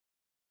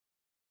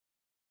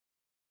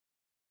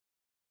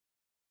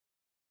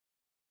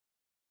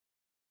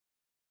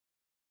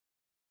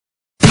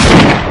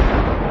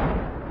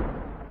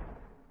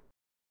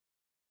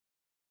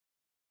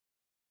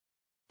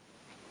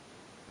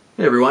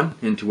Hey everyone,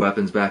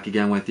 IntoWeapons back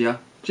again with you.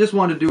 Just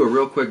wanted to do a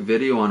real quick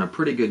video on a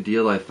pretty good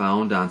deal I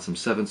found on some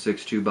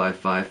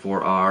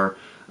 7.62x54R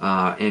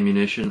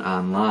ammunition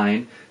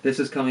online. This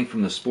is coming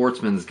from the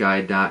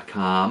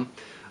sportsmansguide.com.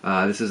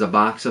 This is a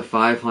box of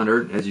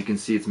 500. As you can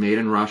see, it's made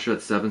in Russia.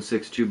 It's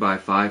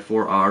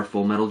 7.62x54R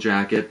full metal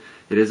jacket.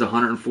 It is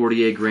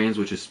 148 grains,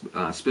 which is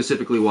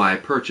specifically why I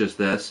purchased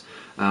this.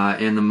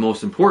 And the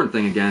most important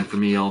thing, again, for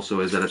me also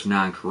is that it's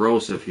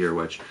non-corrosive here,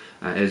 which,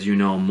 as you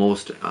know,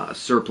 most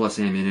surplus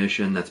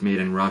ammunition that's made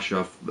in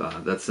Russia,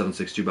 that's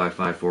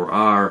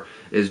 7.62x54R,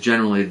 is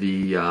generally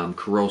the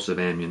corrosive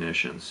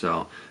ammunition.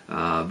 So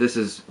this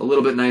is a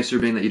little bit nicer,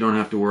 being that you don't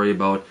have to worry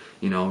about,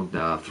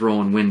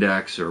 throwing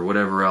Windex or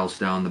whatever else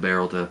down the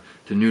barrel to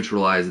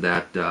neutralize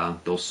that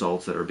those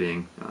salts that are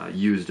being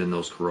used in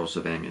those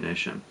corrosive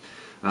ammunition.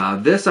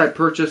 This I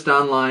purchased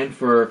online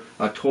for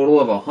a total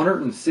of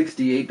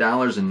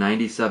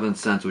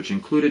 $168.97, which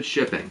included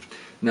shipping.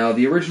 Now,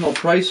 the original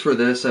price for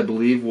this, I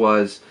believe,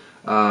 was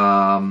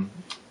right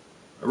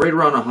around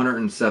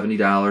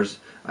 $170.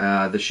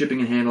 The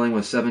shipping and handling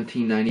was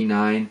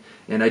 $17.99,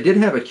 and I did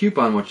have a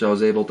coupon which I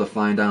was able to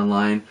find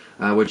online,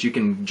 which you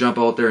can jump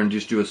out there and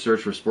just do a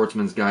search for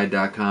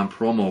sportsmansguide.com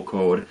promo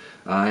code,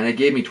 and it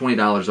gave me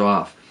 $20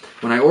 off.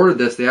 When I ordered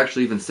this, they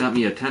actually even sent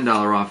me a $10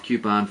 off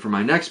coupon for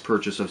my next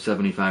purchase of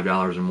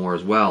 $75 or more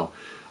as well.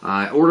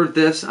 I ordered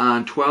this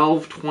on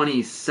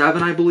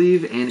 12/27, I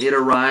believe, and it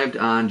arrived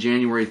on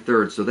January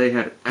 3rd. So they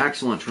had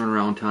excellent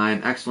turnaround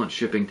time, excellent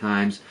shipping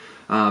times.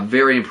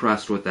 Very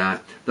impressed with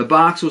that. The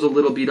box was a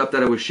little beat up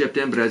that it was shipped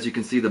in, but as you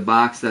can see, the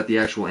box that the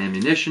actual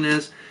ammunition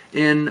is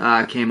in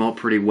came out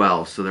pretty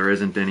well. So there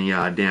isn't any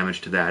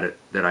damage to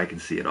that I can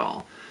see at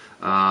all.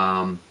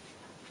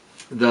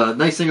 The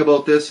nice thing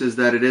about this is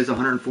that it is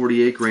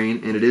 148 grain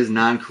and it is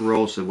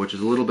non-corrosive, which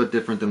is a little bit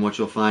different than what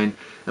you'll find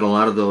at a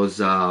lot of those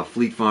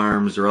Fleet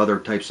Farms or other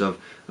types of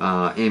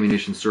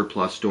ammunition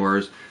surplus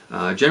stores.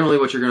 Generally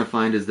what you're going to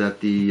find is that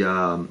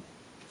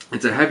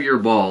it's a heavier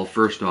ball,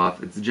 first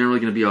off. It's generally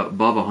going to be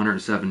above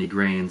 170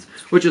 grains,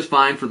 which is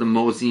fine for the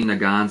Mosin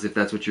Nagants if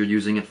that's what you're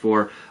using it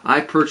for.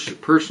 I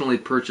personally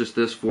purchased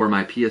this for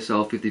my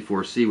PSL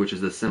 54C, which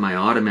is the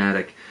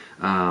semi-automatic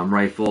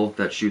rifle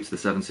that shoots the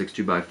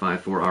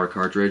 7.62x54R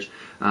cartridge.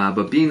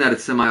 But being that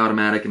it's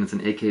semi-automatic and it's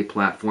an AK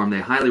platform,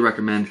 they highly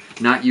recommend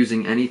not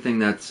using anything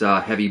that's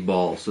heavy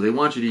ball. So they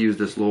want you to use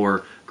this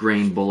lower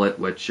grain bullet,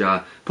 which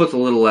puts a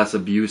little less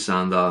abuse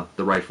on the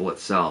rifle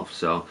itself.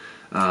 So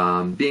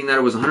being that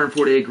it was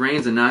 148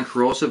 grains and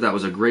non-corrosive, that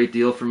was a great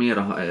deal for me at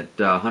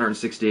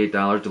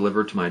 $168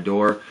 delivered to my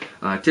door.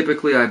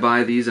 Typically I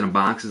buy these in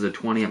boxes of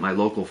 20 at my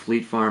local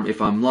Fleet Farm.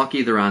 If I'm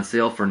lucky, they're on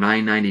sale for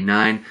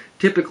 $9.99.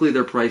 Typically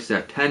they're priced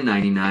at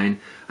 $10.99.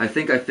 I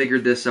think I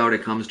figured this out,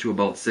 it comes to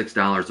about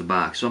 $6 a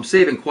box. So I'm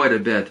saving quite a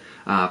bit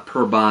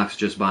per box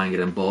just buying it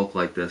in bulk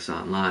like this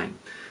online.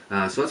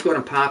 So let's go ahead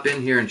and pop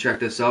in here and check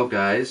this out,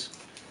 guys.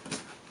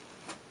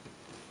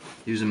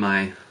 Using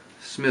my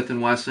Smith &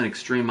 Wesson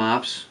Extreme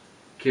Ops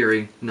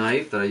carry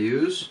knife that I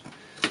use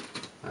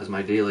as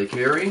my daily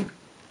carry.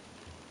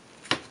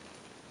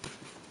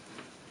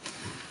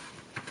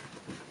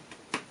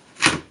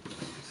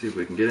 Let's see if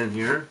we can get in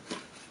here.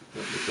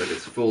 Looks like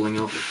it's folding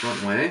out the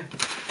front way.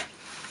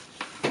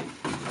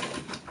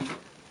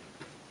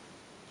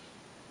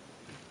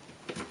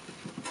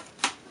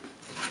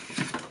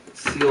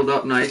 It's sealed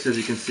up nice. As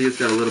you can see, it's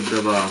got a little bit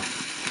of a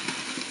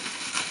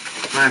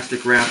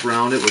plastic wrap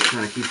around it, which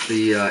kind of keeps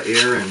the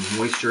air and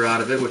moisture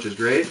out of it, which is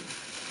great.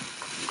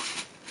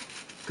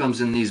 Comes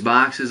in these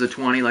boxes of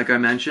 20, like I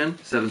mentioned,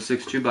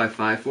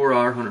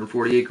 7.62x54R,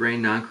 148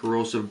 grain,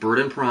 non-corrosive,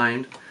 berdan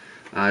primed.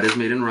 It is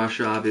made in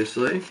Russia,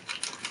 obviously.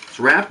 It's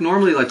wrapped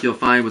normally like you'll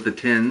find with the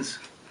tins,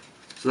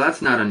 so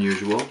that's not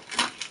unusual.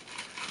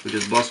 We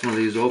just bust one of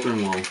these open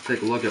and we'll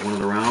take a look at one of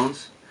the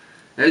rounds.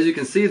 As you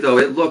can see, though,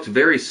 it looks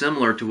very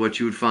similar to what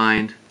you would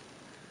find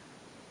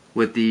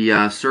with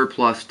the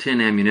surplus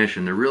tin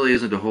ammunition. There really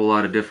isn't a whole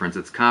lot of difference.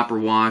 It's copper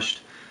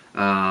washed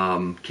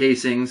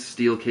casings,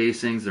 steel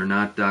casings. They're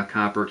not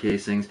copper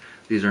casings.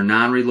 These are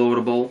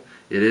non-reloadable.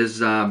 It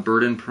is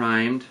berdan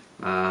primed.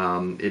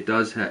 It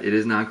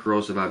is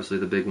non-corrosive, obviously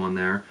the big one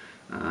there,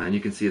 and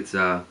you can see it's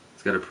got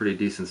a pretty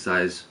decent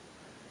size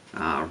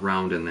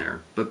round in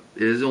there. But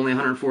it is only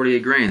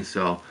 148 grains,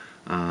 so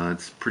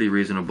it's pretty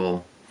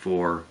reasonable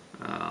for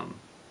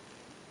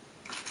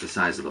the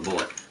size of the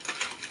bullet.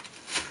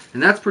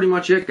 And that's pretty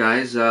much it,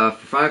 guys. For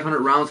 500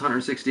 rounds,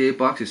 168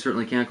 bucks, you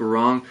certainly can't go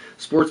wrong.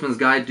 Sportsman's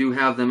Guide do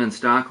have them in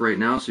stock right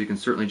now, so you can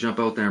certainly jump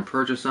out there and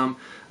purchase them.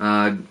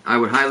 I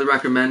would highly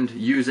recommend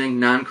using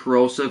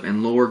non-corrosive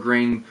and lower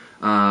grain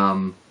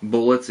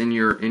bullets in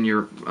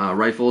your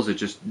rifles. It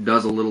just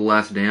does a little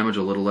less damage,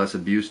 a little less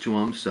abuse to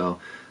them. So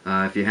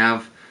if you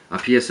have a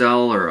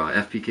PSL or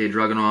a FPK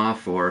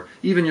Dragunov or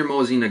even your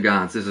Mosin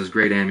Nagants, this is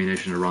great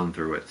ammunition to run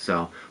through it.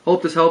 So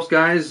hope this helps,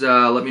 guys.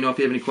 Let me know if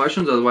you have any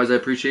questions. Otherwise, I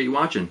appreciate you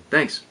watching.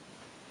 Thanks.